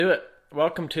Do it.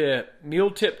 Welcome to Mule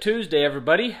Tip Tuesday,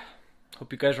 everybody.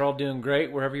 Hope you guys are all doing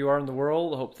great wherever you are in the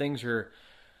world. I hope things are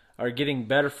getting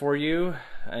better for you,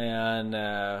 and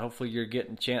hopefully you're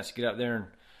getting a chance to get out there and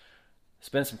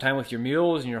spend some time with your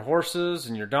mules and your horses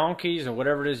and your donkeys and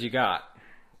whatever it is you got.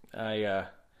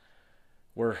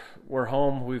 We're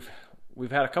home.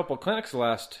 We've had a couple of clinics the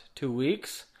last 2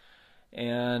 weeks,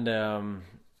 and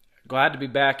glad to be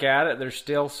back at it. There's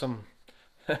still some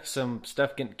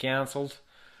stuff getting canceled.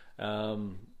 We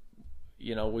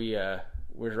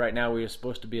were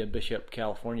supposed to be in Bishop,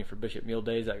 California for Bishop Mule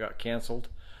Days. That got canceled.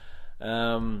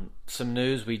 Some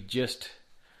news we just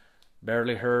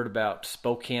barely heard about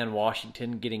Spokane,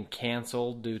 Washington getting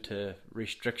canceled due to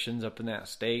restrictions up in that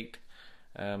state.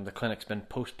 The clinic's been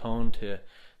postponed to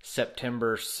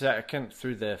September 2nd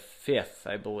through the 5th,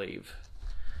 I believe.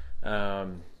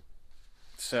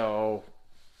 So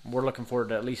we're looking forward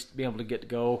to at least being able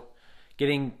to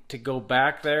getting to go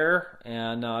back there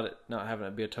and not having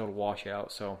it be a total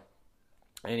washout. So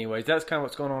anyways, that's kind of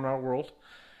what's going on in our world.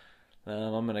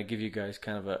 I'm going to give you guys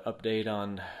kind of an update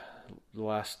on the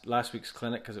last week's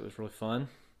clinic because it was really fun.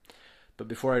 But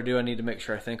before I do, I need to make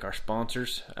sure I thank our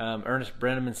sponsors. Ernest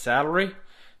Brenneman Saddlery.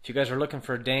 If you guys are looking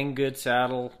for a dang good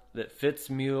saddle that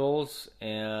fits mules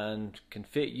and can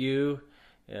fit you,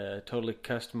 totally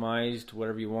customized,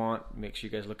 whatever you want, make sure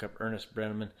you guys look up Ernest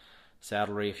Brenneman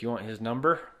Saddlery. If you want his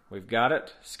number, we've got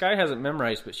it. Sky hasn't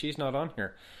memorized, but she's not on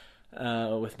here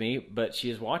with me, but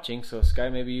she is watching. So Sky,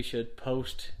 maybe you should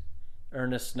post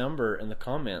Ernest's number in the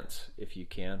comments if you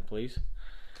can, please.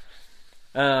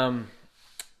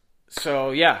 So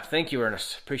yeah, thank you,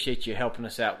 Ernest. Appreciate you helping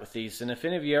us out with these. And if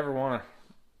any of you ever want to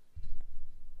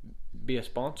be a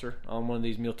sponsor on one of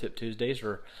these Mule Tip Tuesdays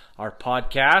or our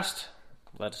podcast,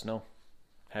 let us know.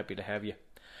 Happy to have you.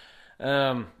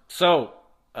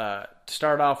 To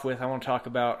start off with, I want to talk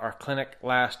about our clinic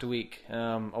last week.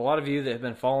 A lot of you that have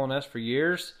been following us for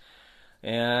years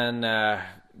and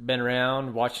been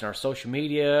around watching our social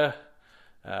media,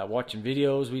 watching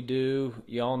videos we do,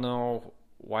 you all know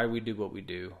why we do what we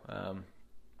do.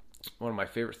 One of my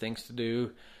favorite things to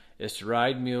do is to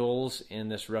ride mules in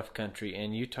this rough country,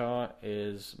 and Utah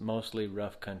is mostly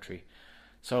rough country.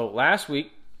 So last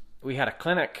week we had a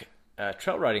clinic, a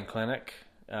trail riding clinic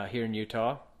here in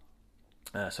Utah.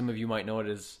 Some of you might know it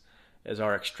as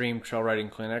our extreme trail riding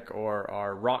clinic or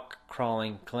our rock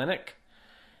crawling clinic,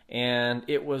 and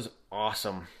it was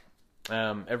awesome.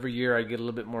 Every year I get a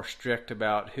little bit more strict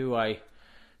about who I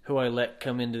let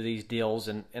come into these deals,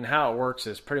 and how it works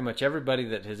is pretty much everybody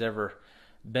that has ever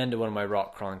been to one of my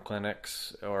rock crawling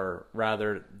clinics, or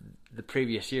rather the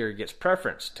previous year, gets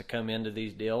preference to come into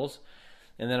these deals.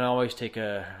 And then I always take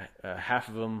a half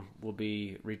of them will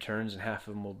be returns and half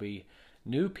of them will be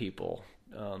new people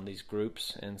on these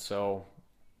groups. And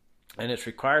it's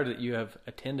required that you have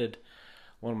attended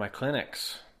one of my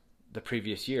clinics the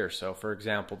previous year. So for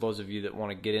example, those of you that want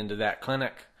to get into that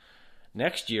clinic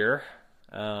next year,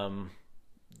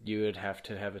 you would have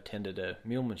to have attended a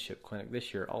mulemanship clinic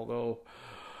this year. Although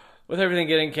with everything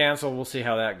getting canceled, we'll see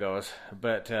how that goes.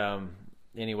 But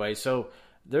anyway, so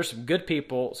there's some good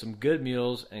people, some good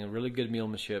mules, and really good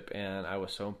mulemanship, and I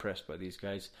was so impressed by these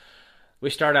guys.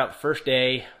 We start out the first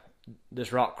day,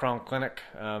 this rock crawling clinic,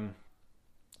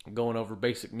 going over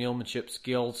basic mulemanship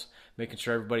skills, making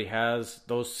sure everybody has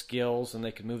those skills and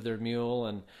they can move their mule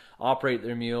and operate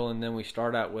their mule. And then we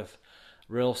start out with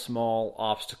real small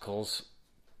obstacles,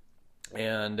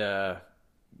 and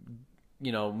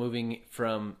moving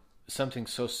from something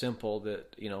so simple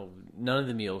that none of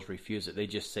the mules refuse it, they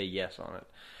just say yes on it,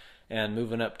 and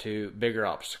moving up to bigger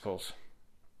obstacles.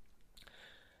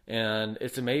 And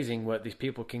it's amazing what these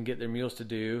people can get their mules to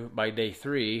do by day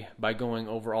 3 by going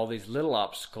over all these little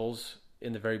obstacles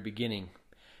in the very beginning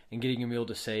and getting your mule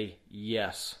to say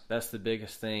yes. That's the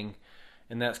biggest thing.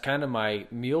 And that's kind of my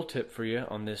mule tip for you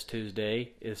on this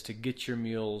Tuesday, is to get your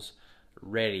mules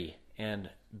ready and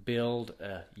build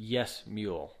a yes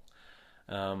mule.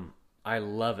 I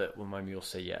love it when my mules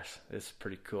say yes. It's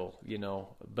pretty cool,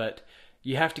 but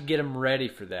you have to get them ready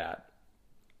for that.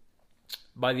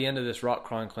 By the end of this rock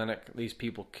crawling clinic, these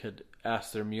people could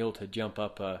ask their mule to jump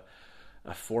up a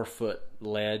 4-foot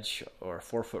ledge or a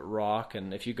 4-foot rock.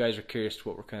 And if you guys are curious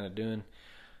what we're kind of doing,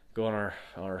 go on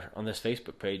on this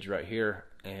Facebook page right here,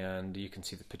 and you can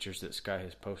see the pictures that Sky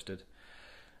has posted.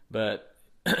 But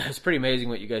it's pretty amazing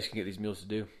what you guys can get these mules to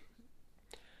do.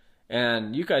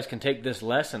 And you guys can take this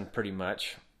lesson pretty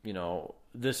much.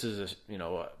 This is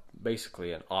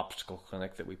basically an obstacle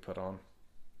clinic that we put on.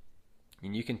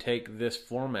 And you can take this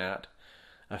format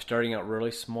of starting out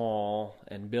really small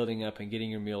and building up and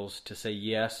getting your mules to say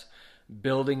yes,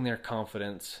 building their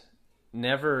confidence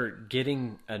never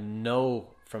getting a no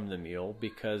from the mule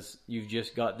because you've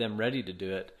just got them ready to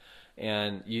do it.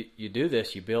 And you do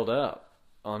this, you build up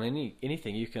on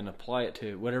anything. You can apply it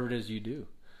to whatever it is you do.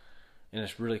 And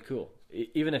it's really cool.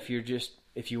 Even if you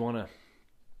want to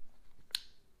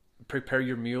prepare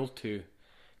your mule to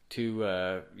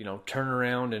turn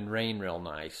around and rein real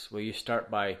nice. Well, you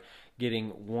start by getting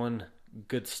one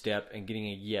good step and getting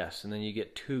a yes, and then you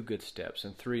get 2 good steps,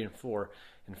 and 3 and 4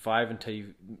 and 5 until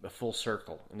you a full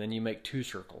circle, and then you make 2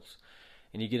 circles,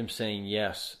 and you get them saying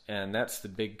yes. And that's the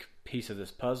big piece of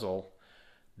this puzzle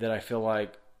that I feel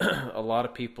like a lot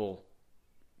of people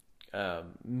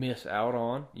miss out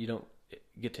on. You don't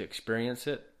get to experience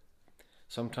it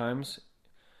sometimes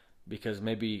because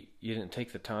maybe you didn't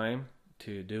take the time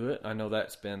to do it. I know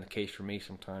that's been the case for me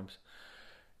sometimes.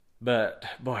 But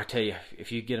boy, I tell you,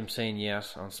 if you get them saying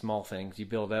yes on small things, you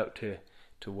build out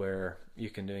to where you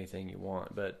can do anything you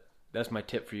want. But that's my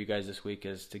tip for you guys this week,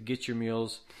 is to get your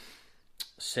mules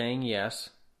saying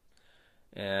yes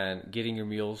and getting your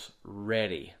mules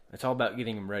ready. It's all about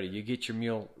getting them ready. You get your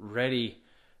mule ready,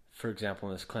 for example,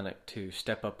 in this clinic, to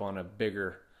step up on a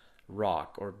bigger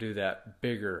rock or do that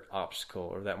bigger obstacle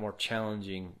or that more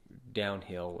challenging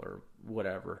downhill or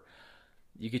whatever.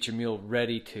 You get your mule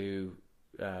ready to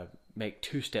make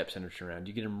 2 steps in a turnaround.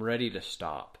 You get them ready to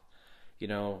stop.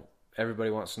 Everybody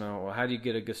wants to know, well, how do you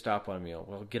get a good stop on a mule?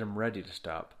 Well, get them ready to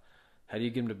stop. How do you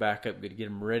get them to back up? You get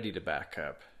them ready to back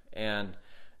up. And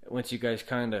once you guys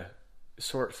kind of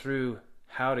sort through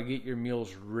how to get your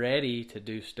mules ready to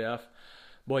do stuff,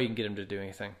 boy, you can get them to do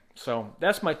anything. So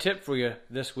that's my tip for you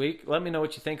this week. Let me know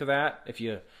what you think of that. If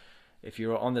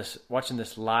you're on this, watching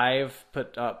this live,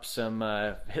 put up some,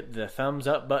 hit the thumbs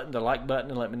up button, the like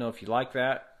button, and let me know if you like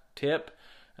that tip.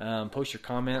 Post your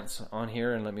comments on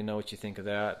here and let me know what you think of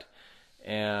that.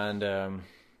 And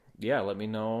let me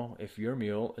know if your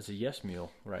mule is a yes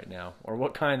mule right now, or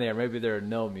what kind they are. Maybe they're a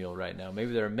no mule right now.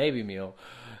 Maybe they're a maybe mule,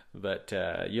 but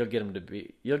you'll get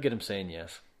them saying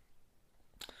yes.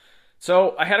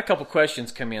 So I had a couple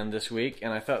questions come in this week,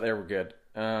 and I thought they were good.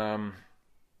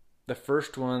 The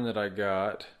first one that I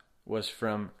got was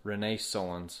from Renee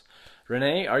Sullins.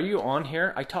 Renee, are you on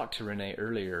here? I talked to Renee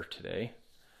earlier today.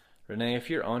 Renee, if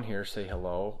you're on here, say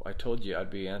hello. I told you I'd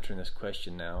be answering this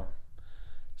question now.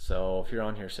 So if you're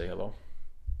on here, say hello.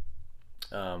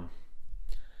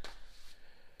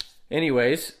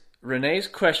 Anyways, Renee's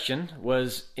question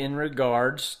was in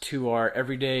regards to our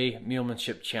Everyday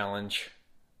Mulemanship Challenge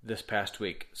this past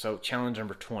week. So challenge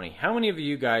number 20. How many of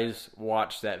you guys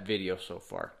watched that video so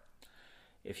far?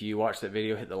 If you watched that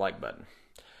video, hit the like button.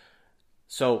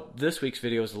 So this week's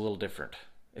video is a little different.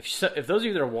 If those of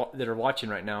you that are watching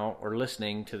right now or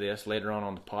listening to this later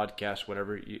on the podcast,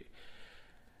 whatever,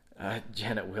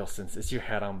 Janet Wilson, is your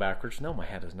hat on backwards? No, my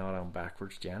hat is not on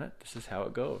backwards, Janet. This is how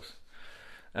it goes.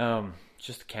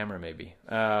 Just the camera, maybe.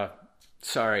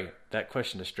 Sorry, that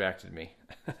question distracted me.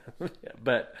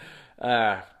 But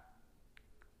I've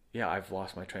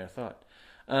lost my train of thought.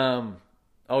 So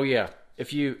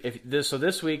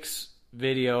this week's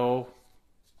video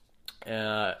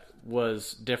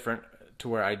was different to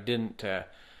where I didn't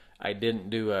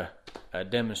do a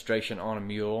demonstration on a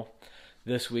mule.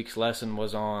 This week's lesson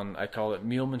was on, I call it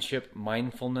mulemanship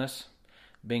mindfulness,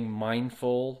 being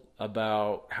mindful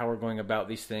about how we're going about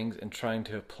these things and trying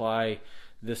to apply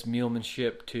this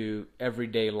mulemanship to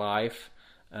everyday life,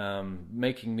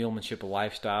 making mulemanship a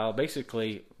lifestyle,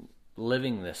 basically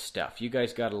living this stuff. You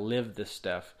guys got to live this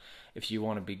stuff if you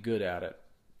want to be good at it.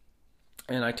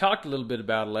 And I talked a little bit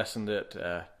about a lesson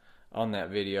that on that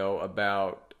video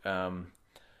about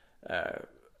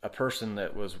a person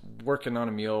that was working on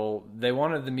a mule. They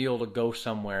wanted the mule to go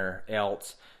somewhere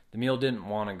else. The mule didn't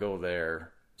want to go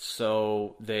there.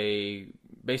 So they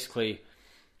basically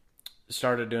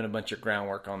started doing a bunch of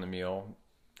groundwork on the mule,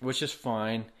 which is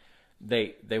fine.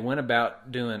 They went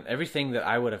about doing everything that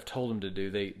I would have told them to do.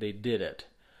 They did it.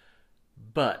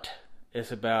 But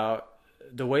it's about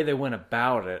the way they went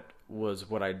about it was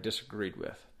what I disagreed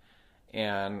with.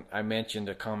 And I mentioned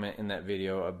a comment in that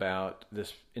video about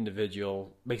this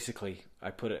individual, basically,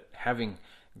 I put it, having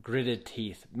gritted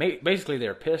teeth. Basically,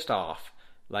 they're pissed off.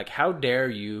 Like, how dare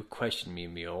you question me,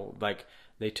 mule? Like,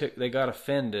 they got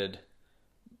offended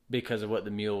because of what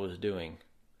the mule was doing.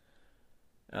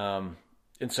 And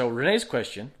so Renee's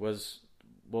question was,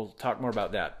 we'll talk more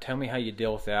about that. Tell me how you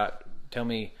deal with that. Tell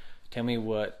me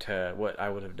what I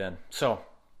would have done. So,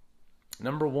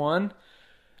 number one,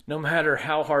 no matter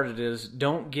how hard it is,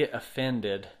 don't get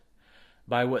offended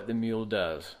by what the mule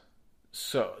does.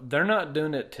 So they're not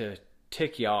doing it to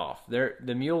tick you off.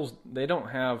 The mules, they don't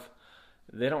have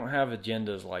They don't have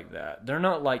agendas like that. They're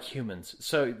not like humans.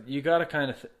 So you got to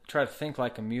kind of try to think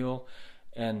like a mule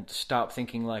and stop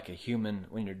thinking like a human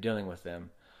when you're dealing with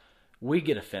them. We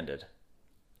get offended.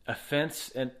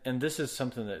 Offense, and this is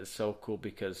something that is so cool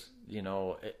because,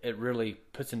 it really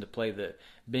puts into play that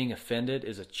being offended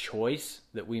is a choice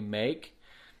that we make.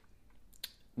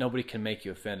 Nobody can make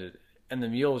you offended. And the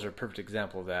mules are a perfect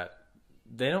example of that.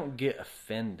 They don't get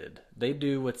offended. They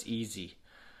do what's easy.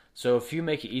 So if you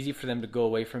make it easy for them to go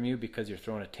away from you because you're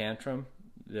throwing a tantrum,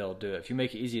 they'll do it. If you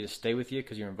make it easy to stay with you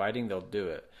because you're inviting, they'll do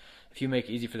it. If you make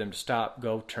it easy for them to stop,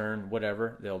 go, turn,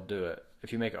 whatever, they'll do it.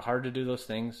 If you make it hard to do those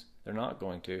things, they're not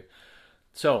going to.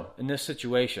 So in this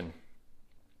situation,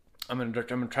 I'm going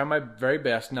to try my very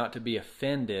best not to be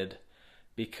offended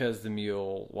because the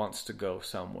mule wants to go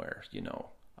somewhere.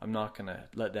 I'm not going to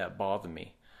let that bother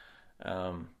me.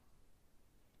 But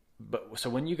so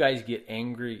when you guys get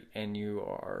angry and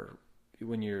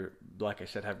when you're, like I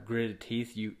said, have gritted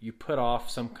teeth, you put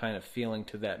off some kind of feeling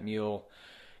to that mule.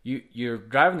 You're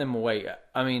driving them away.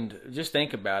 I mean, just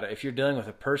think about it. If you're dealing with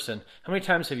a person, how many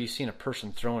times have you seen a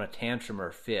person throwing a tantrum or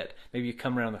a fit? Maybe you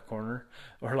come around the corner,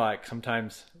 or like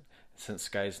sometimes, since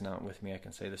Sky's not with me, I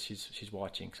can say this. She's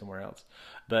watching somewhere else.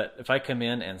 But if I come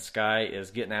in and Sky is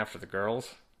getting after the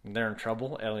girls, they're in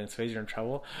trouble, Ellie and Swayze are in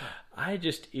trouble, I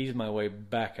just ease my way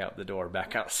back out the door,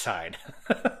 back outside.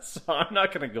 So I'm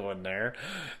not going to go in there.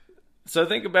 So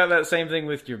think about that same thing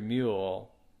with your mule.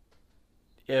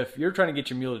 If you're trying to get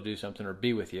your mule to do something or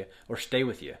be with you or stay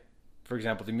with you, for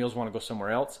example, the mules want to go somewhere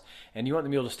else and you want the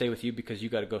mule to stay with you because you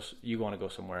want to go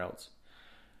somewhere else.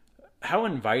 How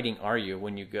inviting are you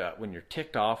when you're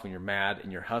ticked off, when you're mad,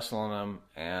 and you're hustling them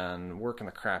and working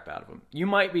the crap out of them? You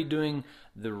might be doing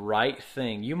the right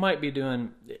thing. You might be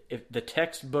doing the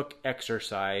textbook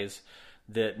exercise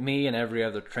that me and every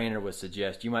other trainer would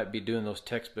suggest. You might be doing those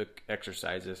textbook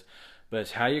exercises, but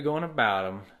it's how you're going about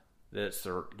them that's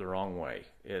the wrong way.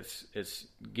 It's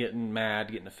getting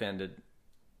mad, getting offended,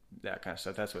 that kind of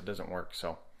stuff. That's what doesn't work.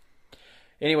 So,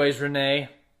 anyways, Renee,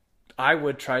 I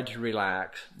would try to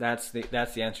relax. That's the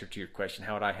answer to your question.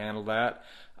 How would I handle that?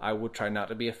 I would try not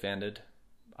to be offended.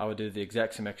 I would do the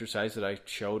exact same exercise that I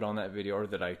showed on that video or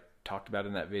that I talked about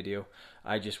in that video.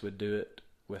 I just would do it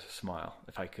with a smile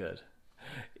if I could.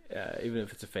 Even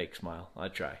if it's a fake smile,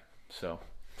 I'd try. So,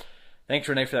 thanks,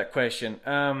 Renee, for that question.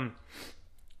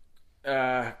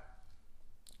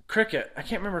 Cricket. I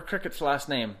can't remember Cricket's last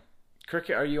name.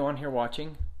 Cricket, are you on here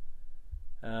watching?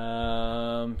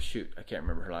 Shoot, I can't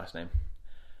remember her last name.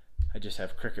 I just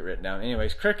have Cricket written down.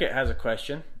 Anyways, Cricket has a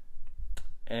question,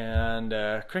 and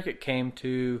Cricket came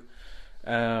to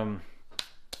our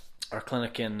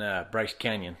clinic in Bryce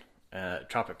Canyon,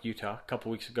 Tropic, Utah, a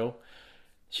couple weeks ago.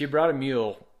 She brought a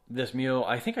mule. This mule,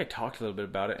 I think I talked a little bit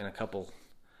about it in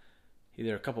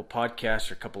either a couple podcasts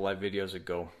or a couple live videos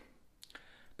ago.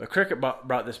 But Cricket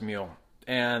brought this mule,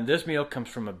 and this mule comes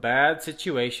from a bad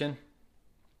situation.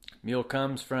 Mule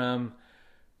comes from,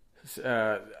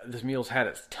 this mule's had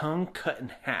its tongue cut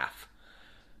in half.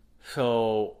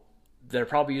 So they're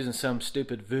probably using some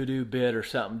stupid voodoo bit or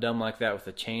something dumb like that with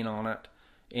a chain on it.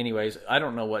 Anyways, I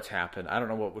don't know what's happened. I don't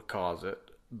know what would cause it.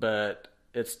 But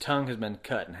its tongue has been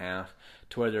cut in half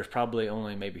to where there's probably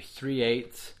only maybe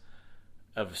 3/8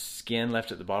 of skin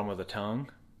left at the bottom of the tongue.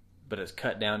 But it's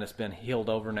cut down. It's been healed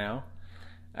over now.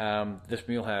 This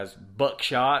mule has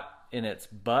buckshot in its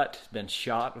butt. It's been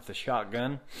shot with a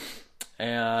shotgun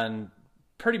and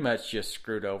pretty much just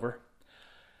screwed over.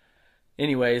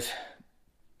 Anyways,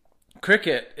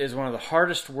 Cricket is one of the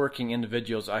hardest working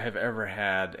individuals I have ever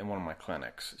had in one of my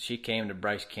clinics. She came to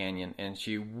Bryce Canyon and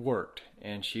she worked.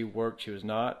 She was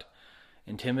not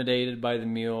intimidated by the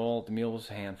mule. The mule was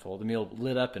a handful. The mule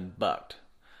lit up and bucked.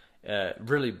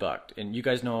 Really bucked. And you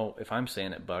guys know if I'm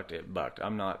saying it bucked, it bucked.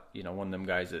 I'm not, one of them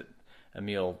guys that a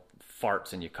mule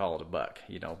farts and you call it a buck,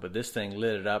 but this thing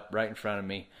lit it up right in front of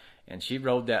me, and she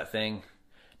rode that thing,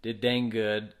 did dang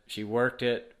good. She worked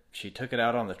it. She took it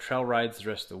out on the trail rides the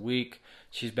rest of the week.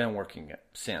 She's been working it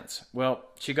since. Well,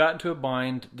 she got into a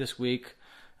bind this week.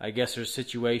 I guess there's a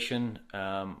situation.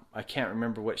 I can't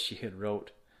remember what she had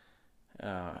wrote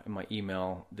in my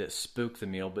email that spooked the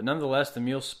mule, but nonetheless, the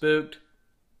mule spooked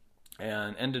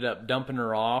and ended up dumping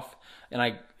her off,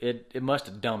 and it must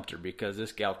have dumped her because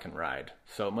this gal can ride,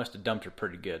 so it must have dumped her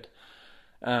pretty good.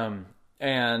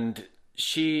 And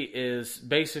she is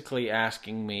basically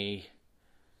asking me,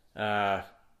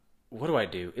 what do I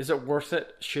do? Is it worth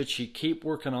it? Should she keep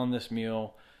working on this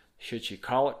mule? Should she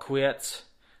call it quits?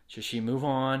 Should she move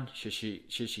on? Should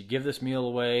she give this mule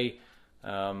away?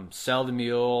 Sell the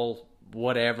mule?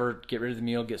 Whatever? Get rid of the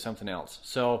mule? Get something else?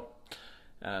 So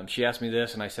She asked me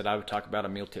this, and I said I would talk about a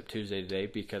Meal Tip Tuesday today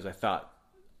because I thought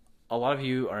a lot of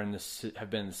you have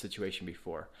been in this situation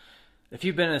before. If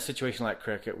you've been in a situation like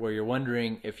Cricket where you're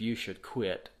wondering if you should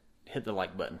quit, hit the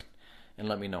like button and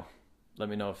let me know. Let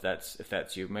me know if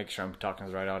that's you. Make sure I'm talking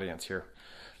to the right audience here.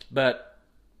 But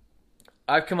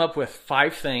I've come up with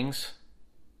 5 things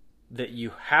that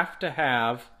you have to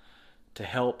help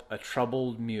a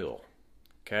troubled mule.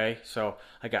 Okay, so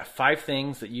I got 5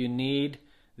 things that you need.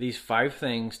 These 5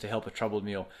 things to help a troubled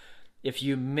mule. If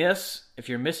you're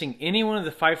missing any one of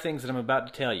the 5 things that I'm about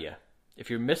to tell you, if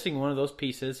you're missing one of those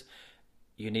pieces,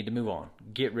 you need to move on.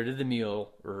 Get rid of the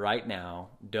mule right now.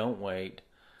 Don't wait.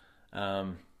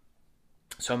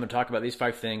 So I'm going to talk about these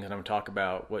 5 things, and I'm going to talk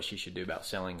about what she should do about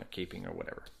selling or keeping or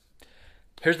whatever.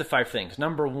 Here's the 5 things.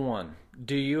 Number 1,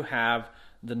 do you have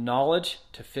the knowledge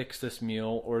to fix this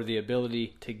mule or the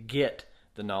ability to get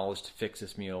the knowledge to fix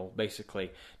this mule?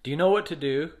 Basically, do you know what to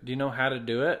do? Do you know how to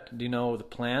do it? Do you know the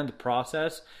plan, the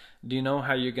process? Do you know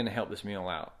how you're going to help this mule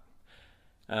out?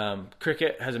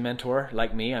 Cricket has a mentor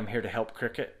like me. I'm here to help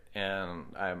Cricket, and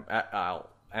I'll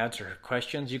answer her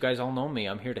questions. You guys all know me.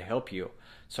 I'm here to help you.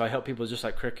 So I help people just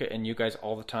like Cricket and you guys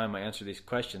all the time. I answer these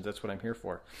questions. That's what I'm here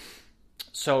for.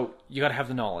 So you got to have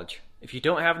the knowledge. If you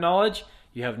don't have knowledge,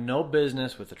 you have no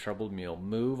business with a troubled mule.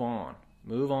 Move on.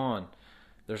 Move on.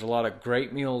 There's a lot of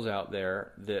great mules out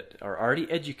there that are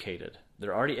already educated.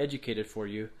 They're already educated for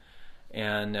you.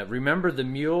 And remember, the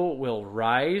mule will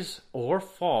rise or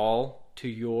fall to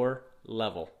your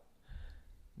level.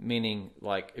 Meaning,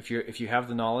 like, if you have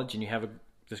the knowledge and you have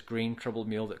this green troubled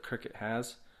mule that Cricket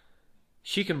has,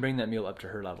 she can bring that mule up to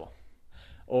her level.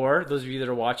 Or those of you that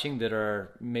are watching that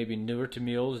are maybe newer to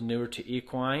mules, newer to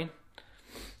equine,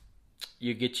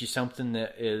 you get you something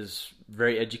that is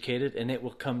very educated and it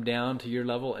will come down to your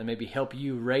level and maybe help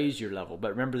you raise your level.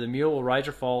 But remember, the mule will rise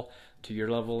or fall to your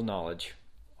level of knowledge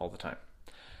all the time.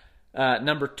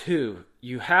 Number 2,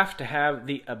 you have to have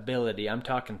the ability. I'm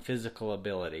talking physical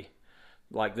ability.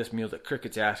 Like this mule that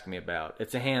Cricket's asking me about.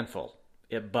 It's a handful.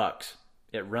 It bucks.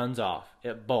 It runs off.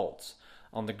 It bolts.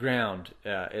 On the ground,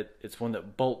 it's one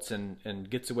that bolts and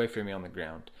gets away from you on the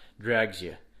ground. Drags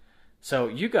you. So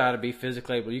you got to be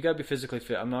physically able. You got to be physically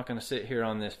fit. I'm not going to sit here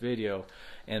on this video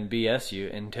and BS you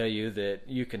and tell you that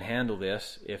you can handle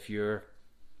this if you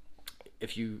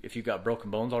got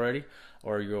broken bones already,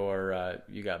 or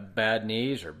you got bad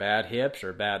knees or bad hips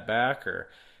or bad back, or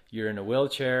you're in a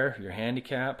wheelchair, you're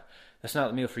handicapped. That's not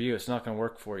the meal for you. It's not going to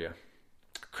work for you.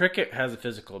 Cricket has a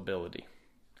physical ability.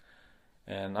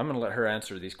 And I'm going to let her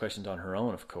answer these questions on her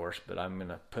own, of course, but I'm going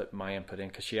to put my input in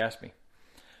because she asked me.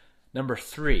 Number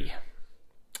 3,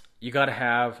 you got to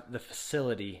have the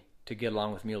facility to get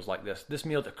along with mules like this. This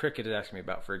mule that Cricket is asking me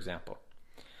about, for example.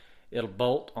 It'll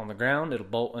bolt on the ground. It'll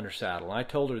bolt under saddle. And I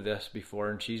told her this before,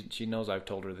 and she knows I've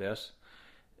told her this.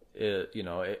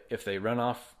 If they run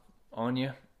off on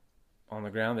you on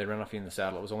the ground, they run off you in the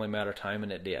saddle. It was only a matter of time,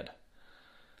 and it did.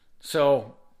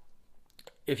 So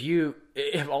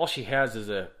if all she has is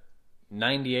a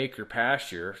 90-acre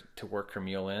pasture to work her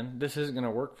mule in, this isn't going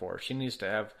to work for her. She needs to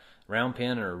have round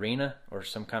pen or arena or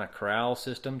some kind of corral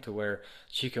system to where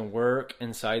she can work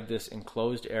inside this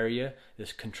enclosed area,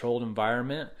 this controlled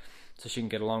environment, so she can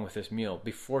get along with this mule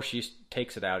before she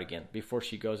takes it out again, before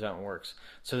she goes out and works,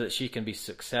 so that she can be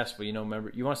successful.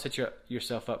 Remember, you want to set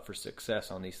yourself up for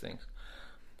success on these things.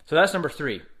 So that's number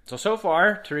 3. So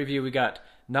far, to review, we got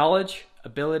knowledge,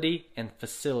 ability, and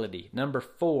facility. Number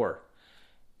 4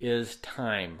 is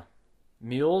time.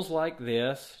 Mules like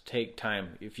this take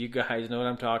time. If you guys know what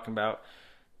I'm talking about,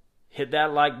 hit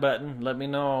that like button. Let me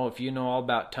know if you know all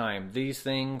about time. These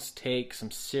things take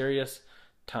some serious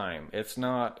time. It's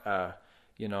not,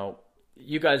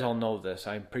 you guys all know this.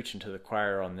 I'm preaching to the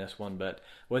choir on this one, but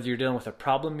whether you're dealing with a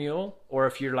problem mule or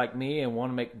if you're like me and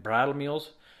want to make bridle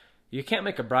mules, you can't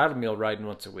make a bridle mule riding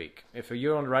once a week. If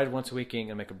you only ride once a week, you ain't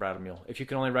going to make a bridle mule. If you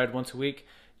can only ride once a week,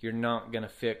 you're not going to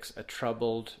fix a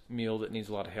troubled mule that needs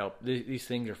a lot of help. These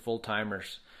things are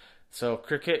full-timers. So,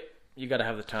 Cricket, you got to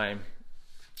have the time.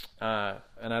 And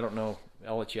I don't know.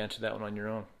 I'll let you answer that one on your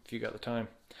own if you got the time.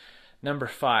 Number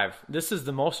 5. This is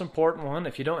the most important one.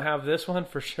 If you don't have this one,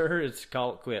 for sure, it's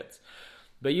call it quits.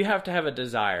 But you have to have a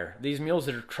desire. These mules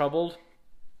that are troubled,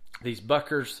 these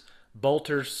buckers,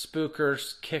 bolters,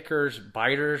 spookers, kickers,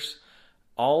 biters,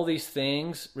 all these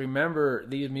things, remember,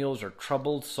 these mules are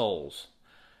troubled souls.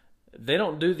 They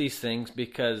don't do these things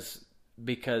because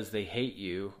they hate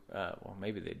you. Well,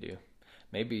 maybe they do.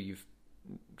 Maybe you've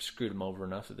screwed them over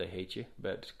enough that they hate you,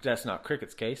 but that's not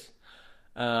Cricket's case.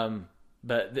 But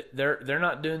they're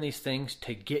not doing these things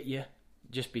to get you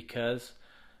just because.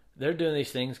 they're doing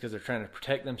these things because they're trying to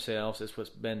protect themselves. It's what's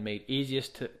been made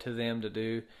easiest to them to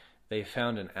do. They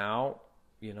found an out,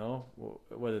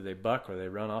 whether they buck or they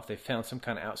run off. They found some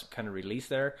kind of out, some kind of release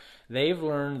there. They've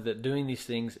learned that doing these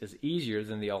things is easier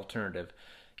than the alternative.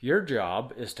 Your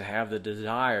job is to have the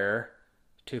desire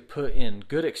to put in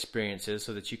good experiences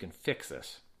so that you can fix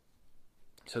this,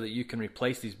 so that you can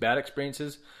replace these bad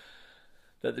experiences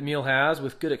that the mule has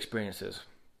with good experiences.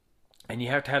 And you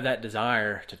have to have that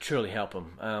desire to truly help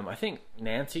them. I think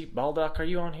Nancy Baldock, are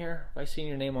you on here? Have I seen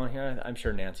your name on here? I'm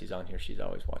sure Nancy's on here. She's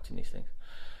always watching these things.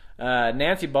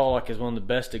 Nancy Baldock is one of the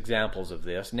best examples of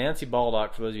this. Nancy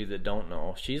Baldock, for those of you that don't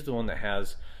know, she's the one that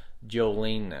has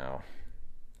Jolene now.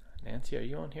 Nancy, are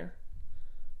you on here?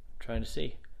 I'm trying to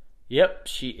see. Yep,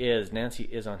 she is. Nancy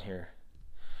is on here.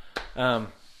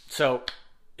 So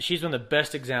she's one of the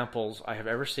best examples I have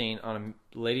ever seen on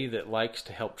a lady that likes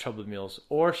to help troubled mules,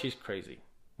 or she's crazy.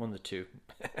 One of the two.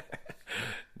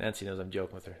 Nancy knows I'm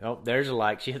joking with her. Oh, there's a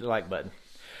like. She hit the like button.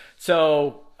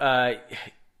 So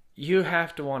you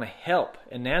have to want to help.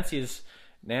 And Nancy's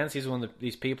one of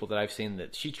these people that I've seen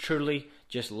that she truly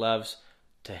just loves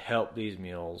to help these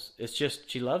mules. It's just,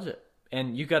 she loves it.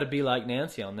 And you got to be like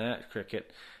Nancy on that,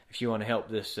 Cricket, if you want to help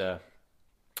this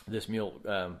this mule.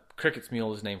 Cricket's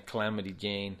mule is named Calamity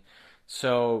Jane.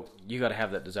 So you got to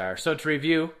have that desire. So to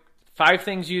review, 5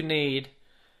 things you need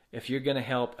if you're going to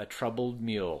help a troubled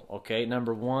mule. Okay,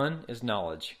 number 1 is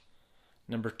knowledge.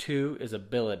 Number 2 is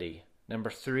ability. Number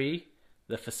 3,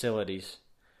 the facilities.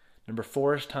 Number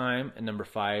 4 is time. And number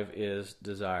 5 is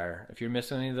desire. If you're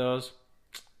missing any of those,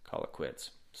 call it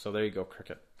quits. So there you go,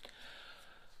 Cricket.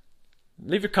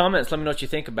 Leave your comments. Let me know what you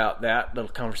think about that little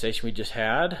conversation we just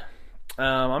had.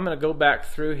 I'm going to go back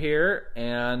through here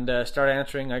and start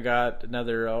answering. I got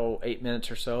another 8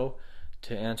 minutes or so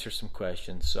to answer some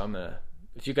questions. So I'm going to,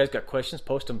 if you guys got questions,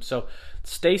 post them. So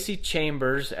Stacy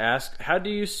Chambers asked, how do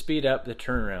you speed up the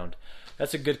turnaround?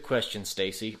 That's a good question,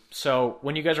 Stacy. So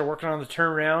when you guys are working on the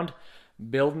turnaround,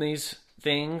 building these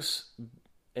things,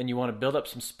 and you want to build up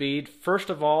some speed, first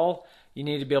of all, you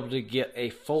need to be able to get a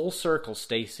full circle,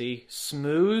 Stacy,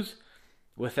 smooth,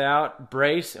 without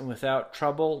brace and without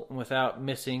trouble and without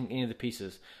missing any of the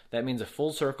pieces. That means a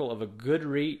full circle of a good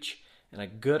reach and a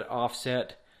good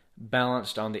offset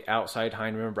balanced on the outside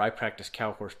hind. Remember, I practice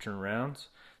cow horse turnarounds,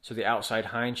 so the outside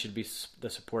hind should be the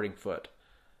supporting foot.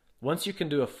 Once you can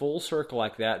do a full circle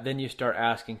like that, then you start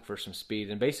asking for some speed.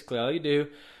 And basically all you do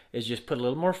is just put a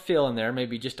little more feel in there,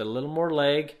 maybe just a little more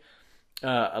leg,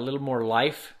 a little more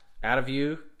life out of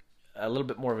you, a little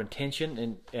bit more of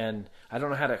intention, and I don't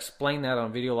know how to explain that on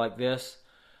a video like this,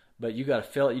 but you got to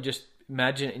feel it. You just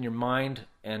imagine it in your mind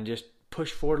and just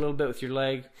push forward a little bit with your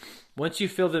leg. Once you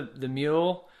feel the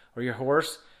mule or your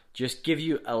horse just give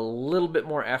you a little bit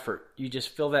more effort, you just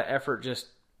feel that effort just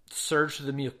surge through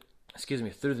the mule,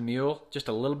 through the mule, just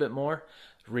a little bit more,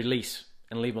 release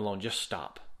and leave them alone. Just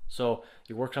stop. So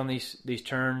you worked on these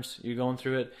turns, you're going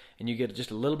through it, and you get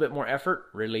just a little bit more effort,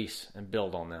 release, and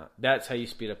build on that. That's how you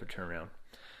speed up a turnaround.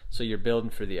 So you're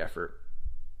building for the effort.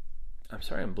 I'm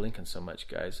sorry I'm blinking so much,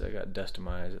 guys. I got dust in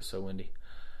my eyes. It's so windy.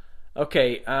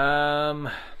 Okay.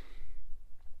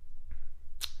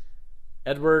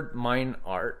 Edward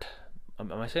Meinart.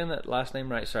 Am I saying that last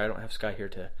name right? Sorry, I don't have Sky here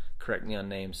to correct me on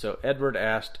names. So Edward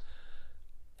asked,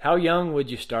 how young would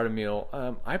you start a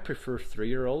mule? I prefer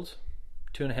 3-year-olds.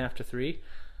 2.5 to 3.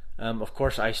 Of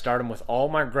course, I start them with all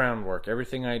my groundwork.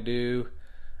 Everything I do,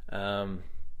 I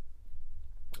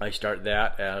start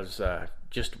that as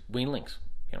just weanlings.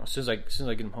 As soon as I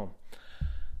get them home.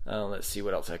 Let's see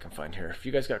what else I can find here. If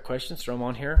you guys got questions, throw them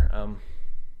on here. I'm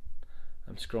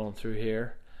scrolling through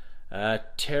here.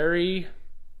 Terry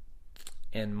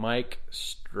and Mike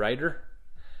Strider.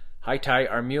 Hi Ty,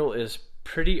 our mule is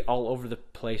pretty all over the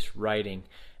place riding.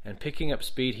 And picking up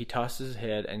speed, he tosses his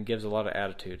head and gives a lot of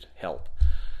attitude. Help.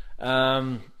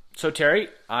 So Terry,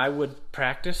 I would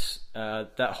practice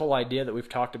that whole idea that we've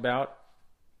talked about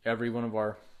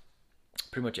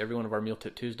pretty much every one of our Mule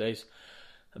Tip Tuesdays,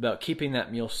 about keeping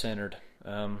that mule centered.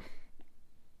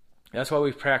 That's why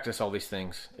we practice all these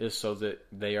things, is so that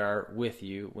they are with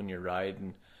you when you're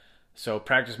riding. So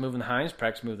practice moving the hinds,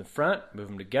 practice moving the front, move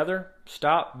them together,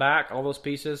 stop, back, all those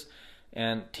pieces.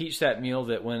 And teach that mule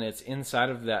that when it's inside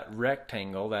of that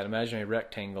rectangle, that imaginary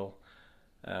rectangle,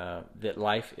 that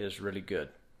life is really good.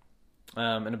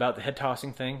 And about the head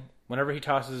tossing thing, whenever he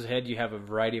tosses his head, you have a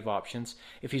variety of options.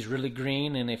 If he's really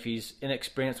green and if he's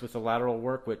inexperienced with the lateral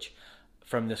work, which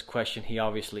from this question he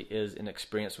obviously is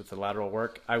inexperienced with the lateral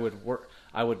work, I would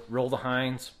roll the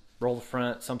hinds, roll the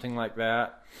front, something like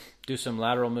that. Do some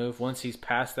lateral move. Once he's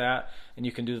past that and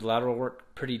you can do the lateral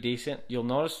work pretty decent, you'll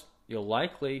notice you'll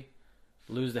likely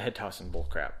lose the head tossing bull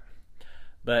crap.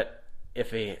 But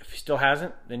if he still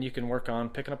hasn't, then you can work on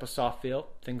picking up a soft feel,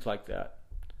 things like that.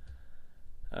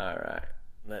 All right,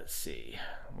 let's see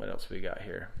what else we got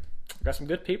here. Got some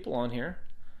good people on here.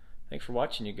 Thanks for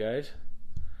watching, you guys.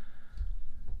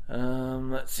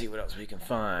 Let's see what else we can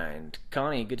find.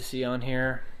 Connie, good to see you on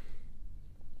here.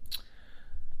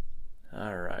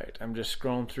 All right, I'm just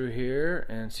scrolling through here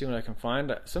and see what I can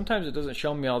find. Sometimes it doesn't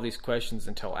show me all these questions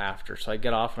until after, so I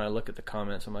get off and I look at the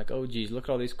comments. I'm like, oh geez, look at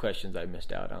all these questions I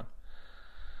missed out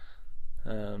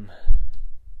on.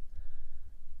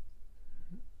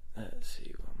 Let's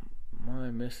see, am I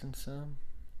missing some?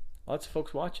 Lots of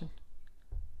folks watching.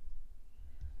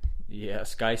 Yeah,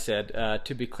 Sky said,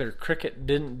 to be clear, Cricket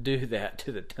didn't do that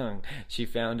to the tongue. She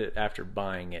found it after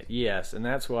buying it. Yes, and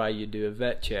that's why you do a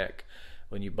vet check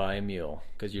when you buy a mule,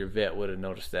 because your vet would have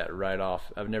noticed that right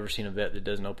off. I've never seen a vet that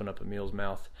doesn't open up a mule's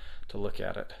mouth to look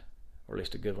at it, or at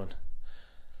least a good one.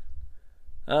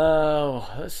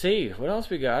 Oh, let's see. What else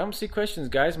we got? I don't see questions,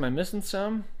 guys. Am I missing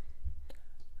some?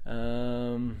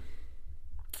 Okay,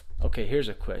 here's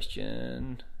a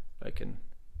question. If I can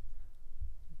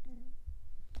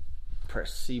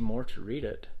press C more to read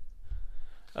it.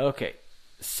 Okay.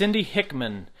 Cindy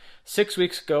Hickman. 6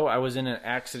 weeks ago, I was in an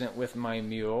accident with my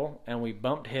mule, and we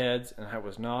bumped heads, and I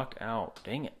was knocked out.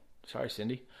 Dang it. Sorry,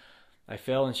 Cindy. I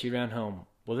fell, and she ran home.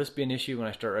 Will this be an issue when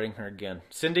I start riding her again?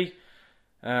 Cindy,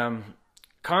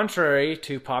 contrary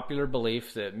to popular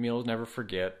belief that mules never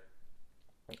forget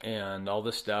and all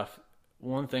this stuff,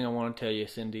 one thing I want to tell you,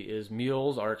 Cindy, is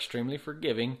mules are extremely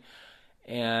forgiving,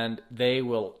 and they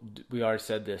will, we already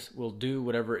said this, will do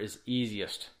whatever is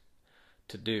easiest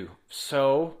to do.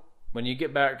 So when you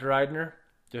get back to riding her,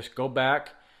 just go back.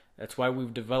 That's why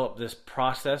we've developed this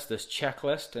process, this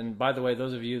checklist. And by the way,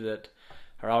 those of you that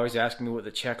are always asking me what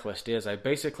the checklist is, I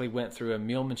basically went through a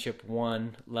Mulemanship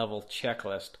 1 level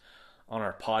checklist on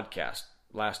our podcast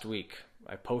last week.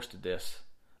 I posted this,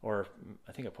 or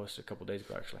I think I posted a couple days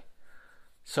ago actually.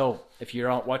 So if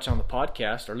you're watching on the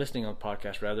podcast, or listening on the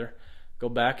podcast rather, go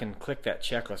back and click that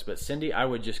checklist. But Cindy, I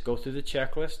would just go through the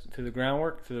checklist, through the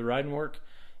groundwork, through the riding work,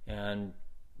 and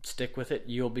stick with it.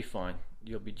 You'll be fine.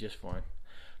 You'll be just fine.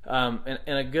 And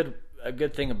a good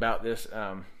thing about this,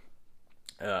 I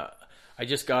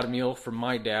just got a mule from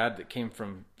my dad that came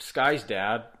from Sky's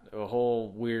dad. A whole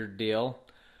weird deal.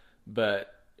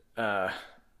 But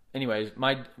anyways,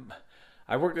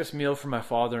 I worked this mule for my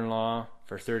father-in-law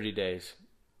for 30 days.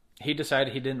 He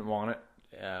decided he didn't want it.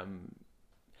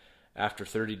 After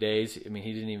 30 days, I mean,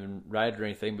 he didn't even ride or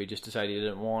anything, but he just decided he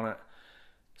didn't want it.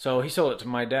 So he sold it to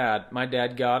my dad. My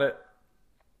dad got it,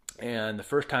 and the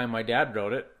first time my dad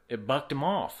rode it, it bucked him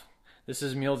off. This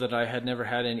is a mule that I had never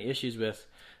had any issues with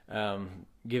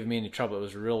giving me any trouble. It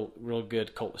was a real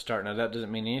good colt to start. Now, that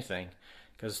doesn't mean anything,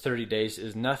 because 30 days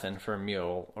is nothing for a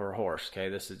mule or a horse, okay?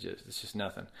 It's just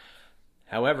nothing.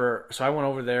 However, so I went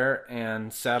over there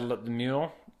and saddled up the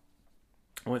mule.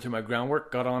 I went through my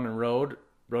groundwork, got on and rode it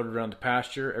around the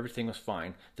pasture. Everything was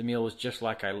fine. The mule was just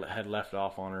like I had left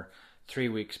off on her 3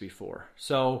 weeks before.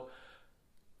 So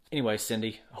anyway,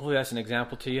 Cindy, hopefully that's an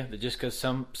example to you that just because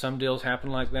some deals happen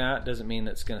like that doesn't mean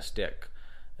that's going to stick.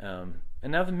 And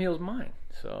now the mule's mine.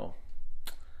 So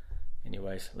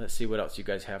anyways, let's see what else you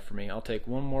guys have for me. I'll take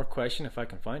one more question if I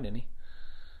can find any.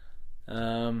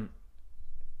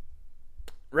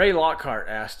 Ray Lockhart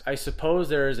asked, I suppose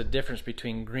there is a difference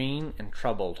between green and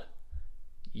troubled.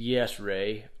 Yes,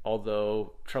 Ray,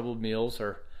 although troubled mules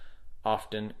are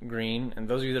often green. And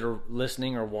those of you that are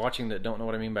listening or watching that don't know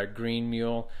what I mean by green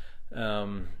mule,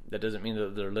 that doesn't mean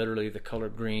that they're literally the color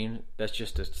green. That's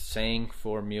just a saying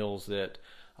for mules that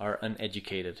are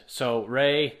uneducated. So,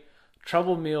 Ray,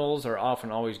 troubled mules are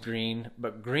often always green,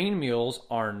 but green mules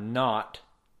are not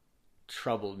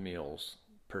troubled mules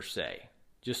per se.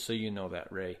 Just so you know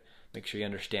that, Ray. Make sure you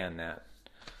understand that.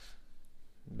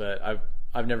 But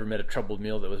I've never met a troubled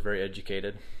mule that was very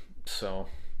educated. So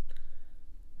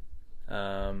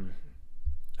I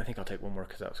think I'll take one more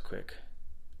because that was quick.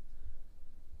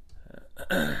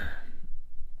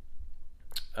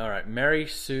 All right, Mary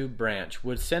Sue Branch.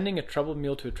 Would sending a troubled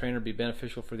mule to a trainer be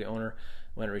beneficial for the owner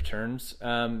when it returns?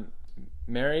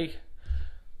 Mary,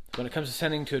 when it comes to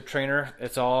sending to a trainer,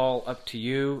 it's all up to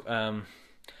you.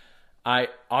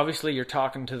 Obviously you're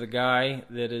talking to the guy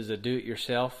that is a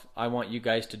do-it-yourself. I want you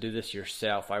guys to do this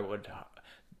yourself. I would,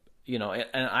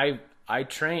 and I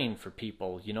train for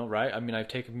people, right? I mean, I've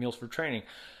taken mules for training,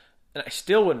 and I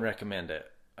still wouldn't recommend it.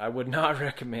 I would not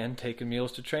recommend taking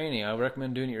mules to training. I would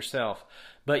recommend doing it yourself.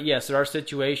 But yes, there are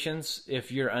situations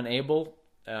if you're unable.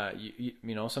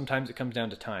 Sometimes it comes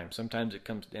down to time. Sometimes it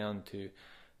comes down to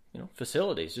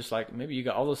facilities. Just like maybe you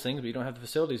got all those things, but you don't have the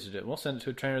facilities to do it. We'll send it to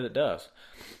a trainer that does.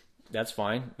 That's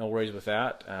fine. No worries with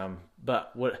that.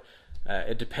 But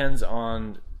it depends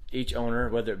on each owner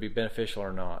whether it be beneficial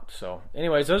or not. So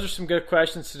anyways, those are some good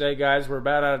questions today, guys. We're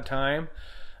about out of time.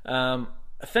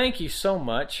 Thank you so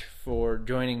much for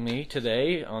joining me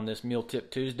today on this Mule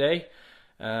Tip Tuesday.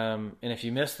 And if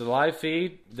you missed the live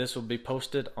feed, this will be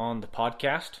posted on the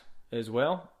podcast as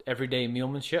well. Everyday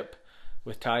Mulemanship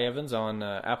with Ty Evans on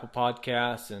Apple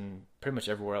Podcasts and pretty much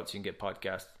everywhere else you can get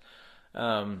podcasts.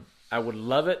 I would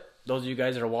love it, those of you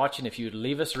guys that are watching, if you would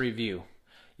leave us a review.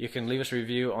 You can leave us a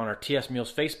review on our TS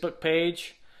Mules Facebook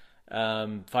page.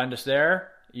 Find us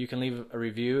there. You can leave a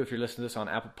review if you're listening to this on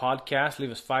Apple Podcasts.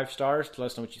 Leave us 5 stars to let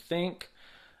us know what you think.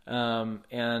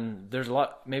 And there's a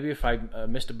lot. Maybe if I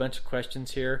missed a bunch of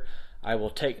questions here, I will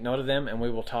take note of them and we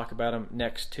will talk about them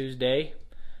next Tuesday.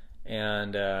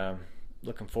 And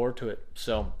looking forward to it.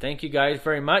 So thank you guys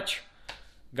very much.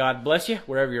 God bless you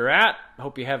wherever you're at.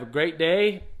 Hope you have a great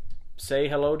day. Say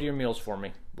hello to your mules for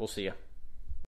me. We'll see you.